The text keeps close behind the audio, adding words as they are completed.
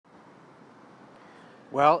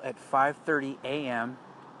Well, at 5:30 a.m.,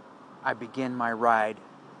 I begin my ride,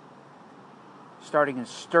 starting in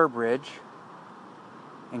Sturbridge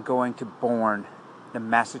and going to Bourne. The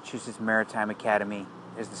Massachusetts Maritime Academy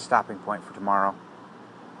is the stopping point for tomorrow.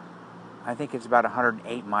 I think it's about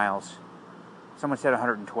 108 miles. Someone said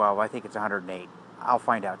 112. I think it's 108. I'll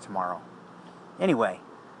find out tomorrow. Anyway,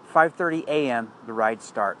 5:30 a.m. the ride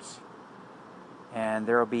starts. And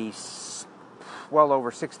there will be well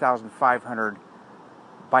over 6,500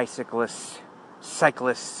 bicyclists,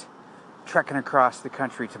 cyclists, trekking across the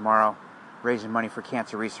country tomorrow, raising money for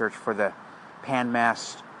cancer research for the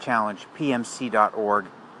PanMass Challenge, pmc.org.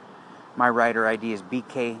 My rider ID is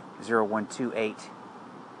BK0128.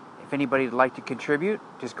 If anybody would like to contribute,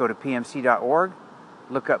 just go to pmc.org,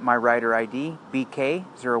 look up my rider ID,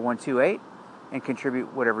 BK0128, and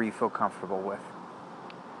contribute whatever you feel comfortable with.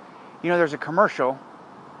 You know, there's a commercial,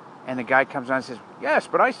 and the guy comes on and says, "Yes,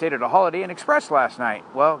 but I stayed at a Holiday Inn Express last night."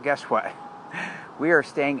 Well, guess what? We are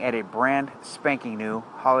staying at a brand spanking new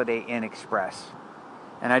Holiday Inn Express.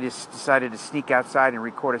 And I just decided to sneak outside and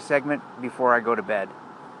record a segment before I go to bed.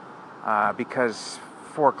 Because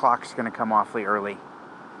 4 o'clock is going to come awfully early.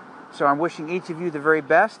 So I'm wishing each of you the very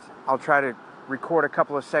best. I'll try to record a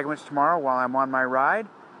couple of segments tomorrow while I'm on my ride.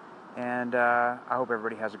 And I hope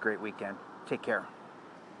everybody has a great weekend. Take care.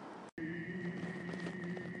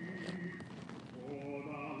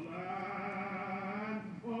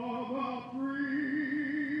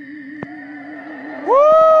 Woo!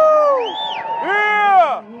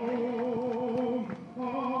 Yeah!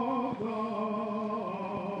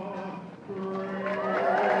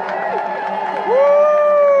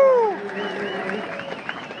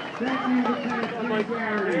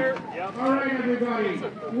 All right, everybody,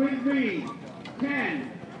 with me,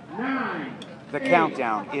 10, 9, The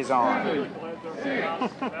countdown is on.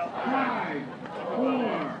 6, 5,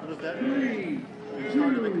 4, 3, 2,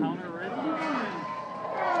 1.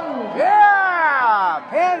 Yeah!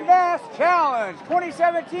 PanMass Challenge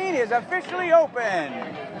 2017 is officially open.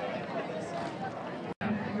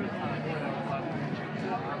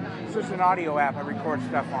 This is an audio app I record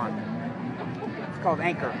stuff on. It's called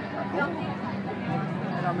Anchor.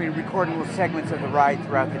 I'm going to be recording little segments of the ride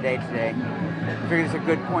throughout the day today. I figure it's a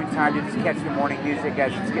good point in time to just catch the morning music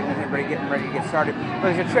as it's everybody getting ready to get started.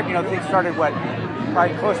 But there's a trick, things started,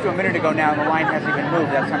 probably close to a minute ago now, and the line hasn't even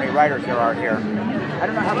moved. That's how many riders there are here. I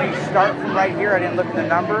don't know how many start from right here. I didn't look at the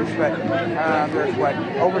numbers, but there's,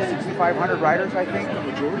 over 6,500 riders, I think? The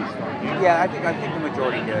majority start. Yeah, I think the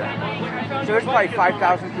majority did. So there's probably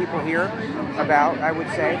 5,000 people here, about, I would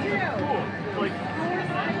say.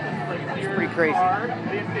 It's pretty crazy.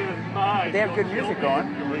 But they have good music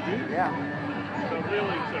going. They do? Yeah.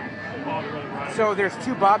 So there's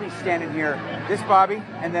two Bobbies standing here. This Bobby,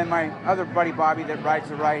 and then my other buddy Bobby that rides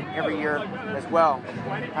the ride every year as well.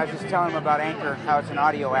 I was just telling him about Anchor, how it's an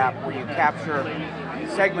audio app where you capture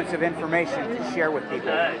segments of information to share with people.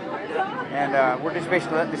 And we're just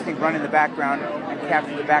basically letting this thing run in the background and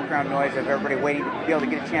capture the background noise of everybody waiting to be able to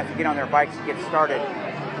get a chance to get on their bikes and get started.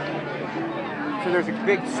 So there's a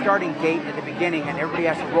big starting gate at the beginning, and everybody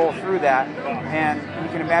has to roll through that. And you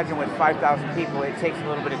can imagine with 5,000 people, it takes a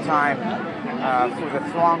little bit of time for the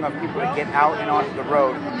throng of people to get out and onto the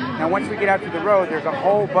road. Now, once we get out to the road, there's a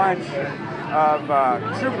whole bunch of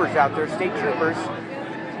troopers out there, state troopers,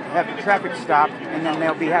 have the traffic stopped, and then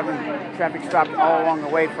they'll be having traffic stopped all along the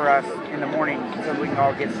way for us in the morning so we can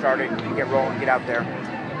all get started and get rolling, get out there.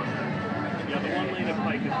 Yeah, the one lane of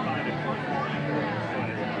Pike is fine.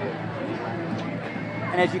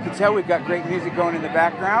 And as you can tell, we've got great music going in the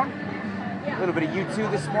background. A little bit of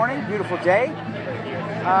U2 this morning. Beautiful day.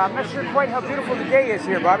 I'm not sure quite how beautiful the day is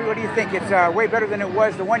here, Bobby. What do you think? It's way better than it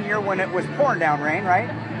was the one year when it was pouring down rain, right?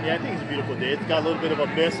 Yeah, I think it's a beautiful day. It's got a little bit of a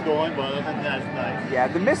mist going, but other than that, it's nice. Yeah,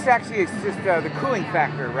 the mist actually is just the cooling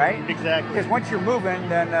factor, right? Exactly. Because once you're moving,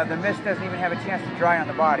 then the mist doesn't even have a chance to dry on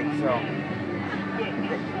the body. So,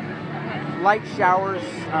 light showers.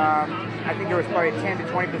 I think there was probably a 10 to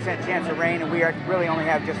 20% chance of rain, and we really only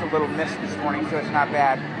have just a little mist this morning, so it's not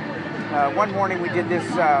bad. One morning we did this,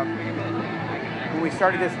 when we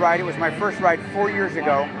started this ride, it was my first ride 4 years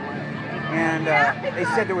ago, and they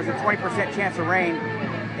said there was a 20% chance of rain,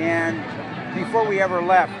 and before we ever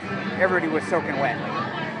left, everybody was soaking wet.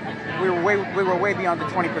 We were way beyond the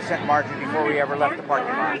 20% margin before we ever left the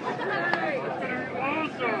parking lot.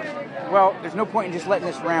 Well, there's no point in just letting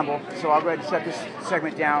this ramble, so I'll go ahead and shut this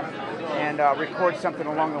segment down and record something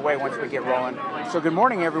along the way once we get rolling. So good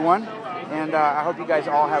morning, everyone, and I hope you guys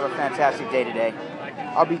all have a fantastic day today.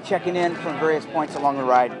 I'll be checking in from various points along the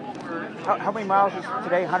ride. How many miles is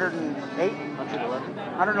today? 108?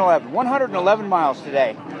 111. 111 miles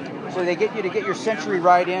today. So they get you to get your century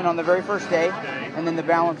ride in on the very first day, and then the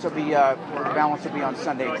balance will be on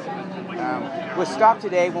Sunday. We'll stop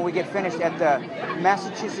today when we get finished at the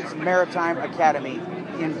Massachusetts Maritime Academy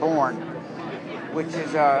in Bourne, which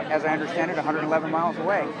is, as I understand it, 111 miles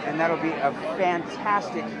away, and that'll be a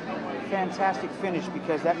fantastic finish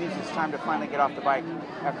because that means it's time to finally get off the bike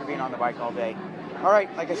after being on the bike all day. All right,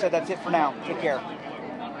 like I said, that's it for now. Take care.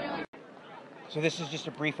 So this is just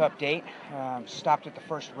a brief update. Stopped at the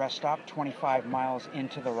first rest stop, 25 miles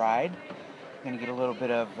into the ride. Going to get a little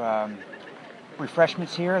bit of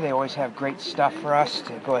refreshments here. They always have great stuff for us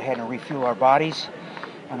to go ahead and refuel our bodies.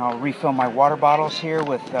 And I'll refill my water bottles here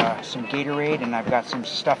with some Gatorade, and I've got some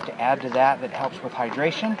stuff to add to that helps with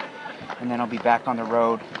hydration. And then I'll be back on the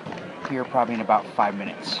road here probably in about 5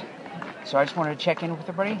 minutes. So I just wanted to check in with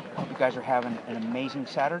everybody. Hope you guys are having an amazing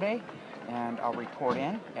Saturday, and I'll report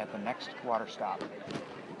in at the next water stop.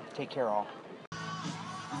 Take care, all.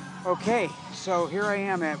 Okay, so here I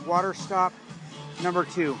am at water stop number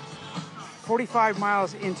 2, 45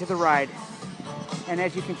 miles into the ride. And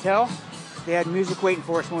as you can tell, they had music waiting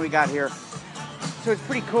for us when we got here. So it's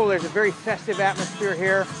pretty cool. There's a very festive atmosphere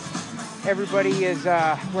here. Everybody is,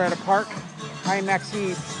 we're at a park. I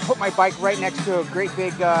actually put my bike right next to a great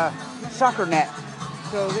big soccer net.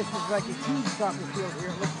 So this is like a huge soccer field here.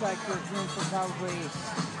 It looks like there's room for probably,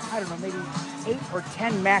 I don't know, maybe 8 or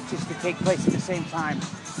 10 matches to take place at the same time.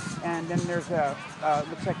 And then there's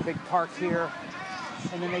looks like a big park here.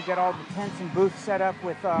 And then they've got all the tents and booths set up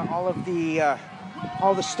with all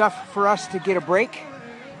the stuff for us to get a break.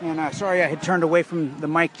 And sorry, I had turned away from the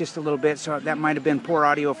mic just a little bit, so that might have been poor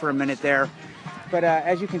audio for a minute there. But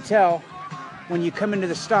as you can tell, when you come into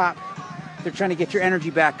the stop, they're trying to get your energy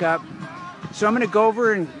back up. So I'm going to go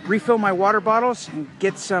over and refill my water bottles and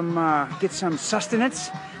get some sustenance,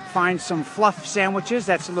 find some fluff sandwiches.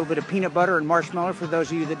 That's a little bit of peanut butter and marshmallow for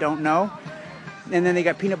those of you that don't know. And then they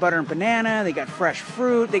got peanut butter and banana, they got fresh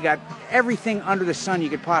fruit, they got everything under the sun you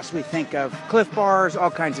could possibly think of. Cliff Bars,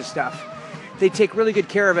 all kinds of stuff. They take really good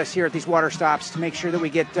care of us here at these water stops to make sure that we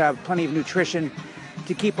get plenty of nutrition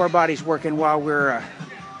to keep our bodies working while we're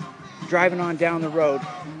driving on down the road,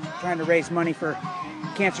 trying to raise money for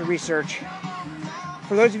cancer research.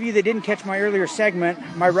 For those of you that didn't catch my earlier segment,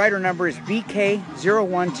 my rider number is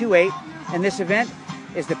BK0128, and this event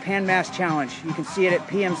is the Pan Mass Challenge. You can see it at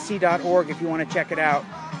pmc.org if you want to check it out.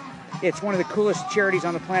 It's one of the coolest charities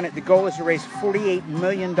on the planet. The goal is to raise $48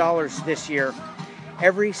 million this year.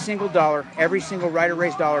 Every single dollar, every single rider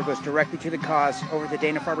raised dollar goes directly to the cause over at the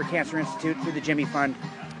Dana-Farber Cancer Institute through the Jimmy Fund.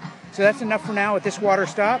 So that's enough for now at this water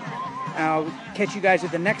stop. I'll catch you guys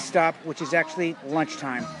at the next stop, which is actually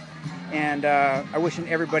lunchtime. And I'm wishing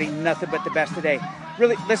everybody nothing but the best today.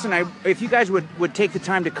 Really, listen, if you guys would take the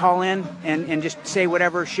time to call in and just say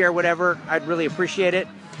whatever, share whatever, I'd really appreciate it.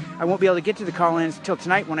 I won't be able to get to the call-ins till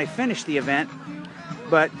tonight when I finish the event,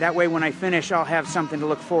 but that way when I finish, I'll have something to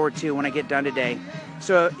look forward to when I get done today.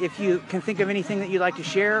 So if you can think of anything that you'd like to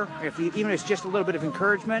share, even if it's just a little bit of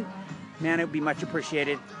encouragement, man, it would be much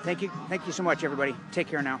appreciated. Thank you so much, everybody. Take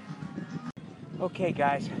care now. Okay,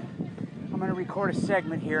 guys, I'm going to record a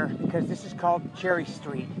segment here because this is called Cherry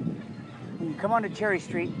Street. When you come onto Cherry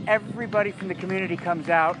Street, everybody from the community comes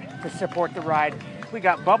out to support the ride. We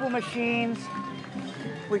got bubble machines.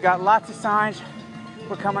 We got lots of signs.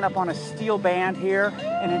 We're coming up on a steel band here,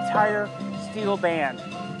 an entire steel band.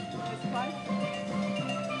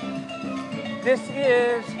 This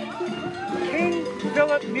is King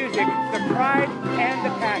Philip Music, the pride and the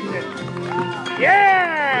passion.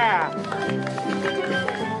 Yeah!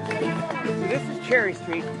 So this is Cherry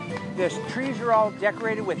Street. The trees are all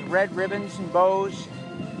decorated with red ribbons and bows,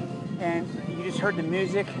 and you just heard the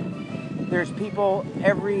music. There's people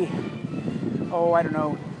every, I don't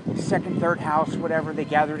know, second, third house, whatever, they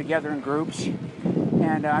gather together in groups.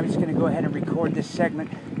 And I'm just going to go ahead and record this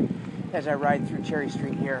segment as I ride through Cherry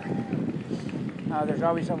Street here. There's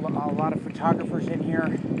always a lot of photographers in here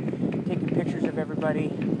taking pictures of everybody.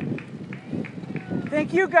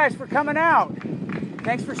 Thank you guys for coming out.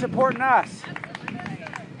 Thanks for supporting us.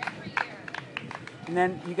 And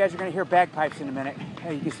then you guys are going to hear bagpipes in a minute.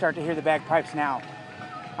 You can start to hear the bagpipes now.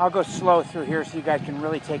 I'll go slow through here so you guys can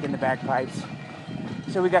really take in the bagpipes.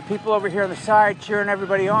 So we got people over here on the side cheering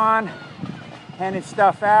everybody on, handing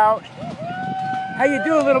stuff out. How you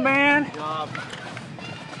doing, little man? Good job.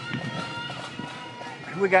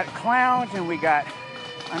 We got clowns and we got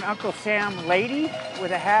an Uncle Sam lady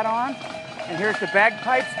with a hat on. And here's the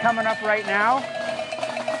bagpipes coming up right now.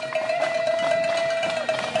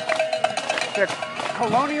 The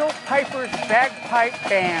Colonial Pipers Bagpipe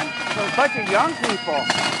Band. So a bunch of young people.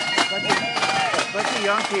 A bunch of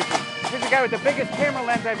young people. Here's a guy with the biggest camera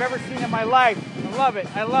lens I've ever seen in my life. I love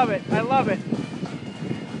it. I love it. I love it.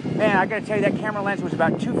 Man, I gotta tell you, that camera lens was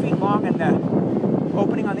about 2 feet long, and the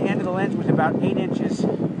opening on the end of the lens was about 8 inches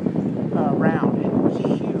round. It was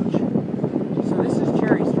huge. So this is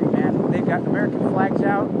Cherry Street, man. They've got American flags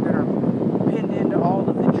out that are pinned into all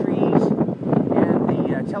of the trees and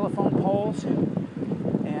the telephone poles,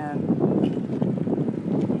 and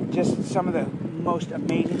just some of the most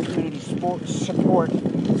amazing community support.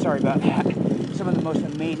 Sorry about that. Some of the most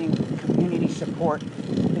amazing community support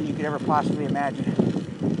that you could ever possibly imagine.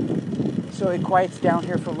 So it quiets down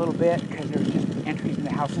here for a little bit because there's just entries in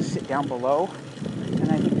the houses sit down below.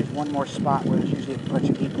 And I think there's one more spot where there's usually a bunch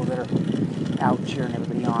of people that are out cheering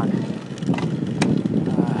everybody on.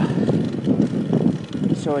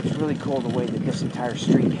 So it's really cool the way that this entire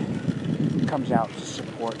street comes out to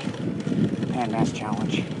support the Pan Mass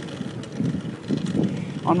Challenge.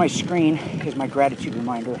 On my screen is my gratitude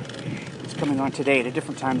reminder. It's coming on today at a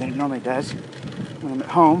different time than it normally does. When I'm at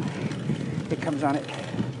home, it comes on at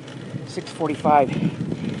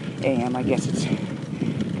 6:45 a.m. I guess it's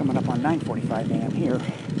coming up on 9:45 a.m. here,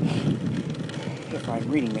 if I'm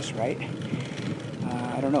reading this right.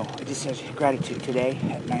 I don't know. It just says gratitude today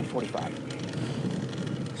at 9:45.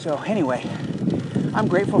 So anyway, I'm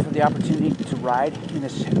grateful for the opportunity to ride in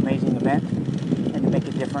this amazing event and to make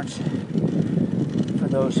a difference for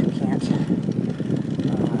those who can't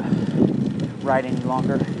ride any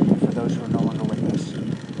longer, and for those who are no longer with us.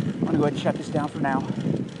 I'm going to go ahead and shut this down for now,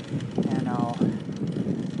 and I'll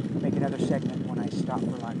make another segment when I stop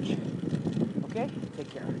for lunch. Okay? Take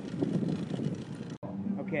care.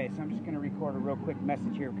 Okay, so I'm just going to record a real quick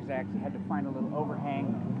message here because I actually had to find a little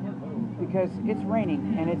overhang because it's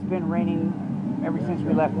raining, and it's been raining ever since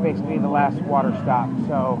we left basically the last water stop.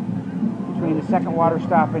 So between the second water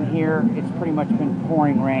stop and here, it's pretty much been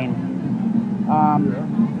pouring rain.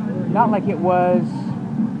 Not like it was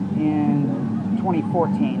in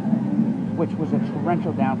 2014, which was a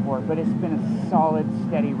torrential downpour, but it's been a solid,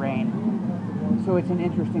 steady rain. So it's an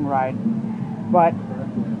interesting ride. But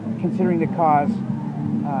considering the cause,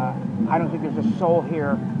 I don't think there's a soul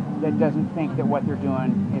here that doesn't think that what they're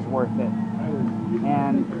doing is worth it.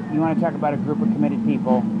 And you want to talk about a group of committed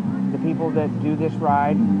people. The people that do this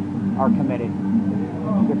ride are committed.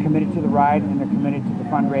 They're committed to the ride, and they're committed to the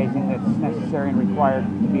fundraising that's necessary and required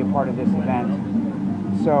to be a part of this event.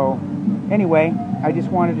 So anyway, I just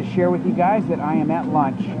wanted to share with you guys that I am at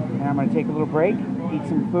lunch, and I'm going to take a little break, eat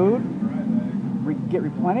some food, get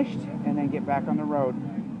replenished, and then get back on the road.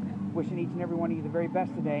 Wishing each and every one of you the very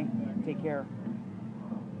best today. Take care.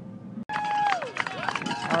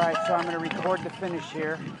 All right, so I'm going to record the finish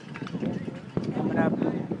here. Coming up,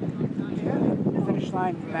 the finish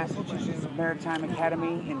line from Massachusetts Maritime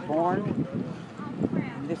Academy in Bourne.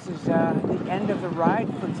 And this is the end of the ride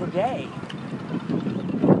for today.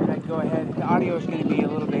 I'd go ahead. The audio is going to be a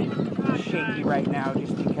little bit shaky right now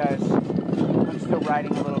just because I'm still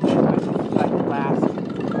riding a little bit. But this is like the last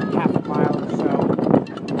half a mile or so.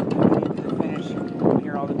 Coming into the finish, you can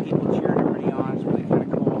hear all the people cheering everybody on. It's really kind of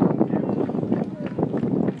cool.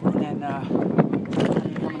 And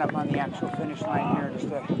I'm coming up on the actual finish line here, just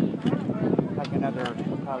like another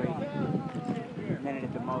probably minute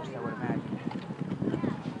at the most, I would imagine.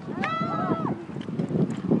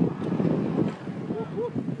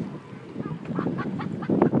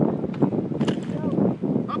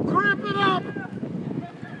 I'm cramping up!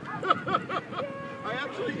 I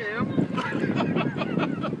actually am.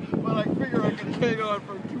 But I figure I can hang on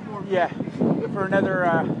for 2 more minutes. Yeah, for another,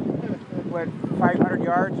 500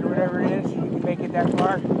 yards or whatever it is, you can make it that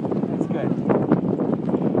far. That's good.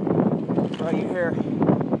 Well, you hear,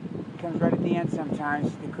 it comes right at the end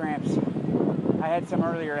sometimes, the cramps. I had some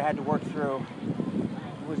earlier I had to work through.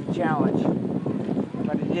 It was a challenge,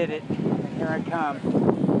 but I did it. And here I come,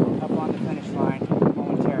 up on the finish line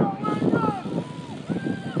momentarily.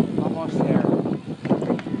 Almost there.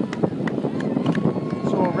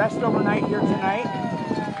 So we'll rest overnight here tonight,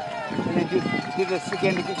 and then do this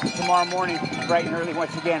again tomorrow morning, bright and early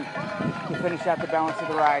once again, to finish out the balance of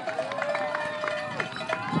the ride.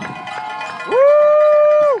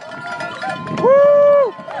 Woo!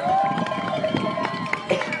 Woo!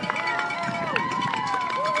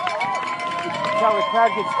 So the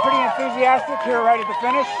crowd gets pretty enthusiastic here right at the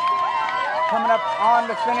finish. Coming up on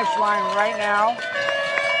the finish line right now.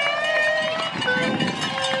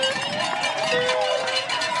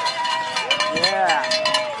 Yeah.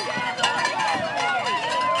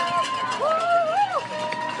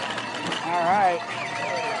 All right.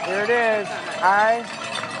 Here it is. I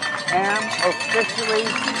am officially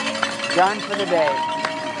done for the day.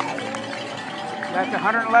 That's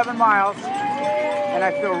 111 miles. And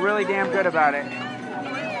and I feel really damn good about it.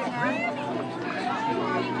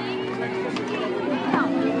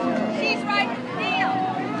 She's right at the deal.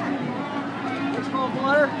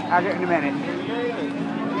 I'll get in a minute.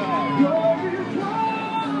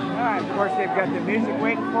 Alright, of course they've got the music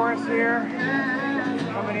waiting for us here.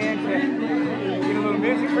 Coming in to get a little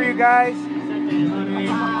music for you guys.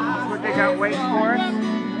 That's what they got waiting for us.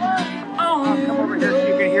 I'll come over here so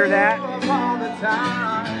you can hear that.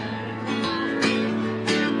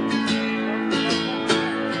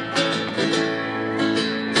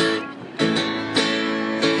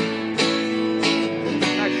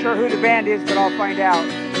 Not sure who the band is, but I'll find out.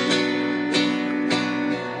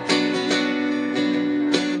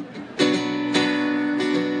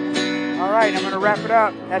 Alright, I'm going to wrap it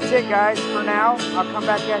up. That's it, guys, for now. I'll come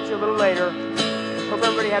back at you a little later. Hope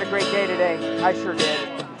everybody had a great day today. I sure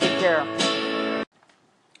did. Take care.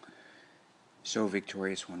 So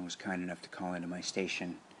Victorious One was kind enough to call into my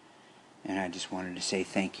station, and I just wanted to say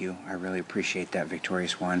thank you. I really appreciate that,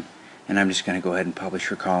 Victorious One, and I'm just going to go ahead and publish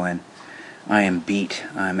her call in. I am beat.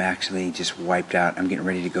 I'm actually just wiped out. I'm getting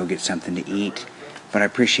ready to go get something to eat, but I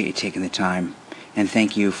appreciate you taking the time, and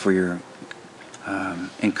thank you for your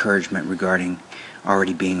encouragement regarding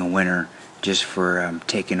already being a winner, just for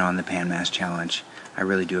taking on the Pan Mass Challenge. I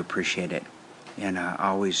really do appreciate it, and I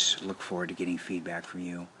always look forward to getting feedback from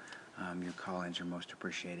you. Your call-ins are most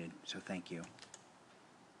appreciated, so thank you.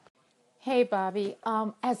 Hey, Bobby.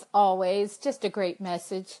 As always, just a great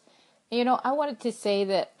message. You know, I wanted to say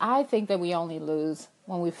that I think that we only lose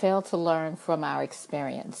when we fail to learn from our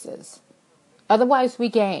experiences. Otherwise, we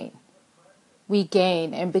gain. We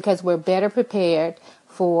gain, and because we're better prepared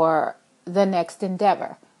for the next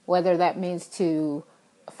endeavor, whether that means to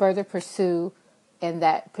further pursue in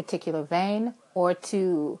that particular vein or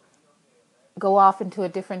to go off into a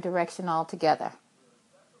different direction altogether.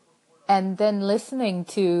 And then listening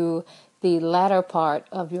to the latter part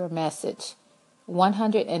of your message,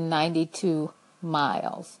 192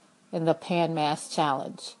 miles in the Pan Mass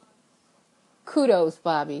Challenge. Kudos,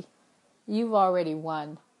 Bobby. You've already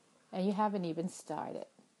won, and you haven't even started.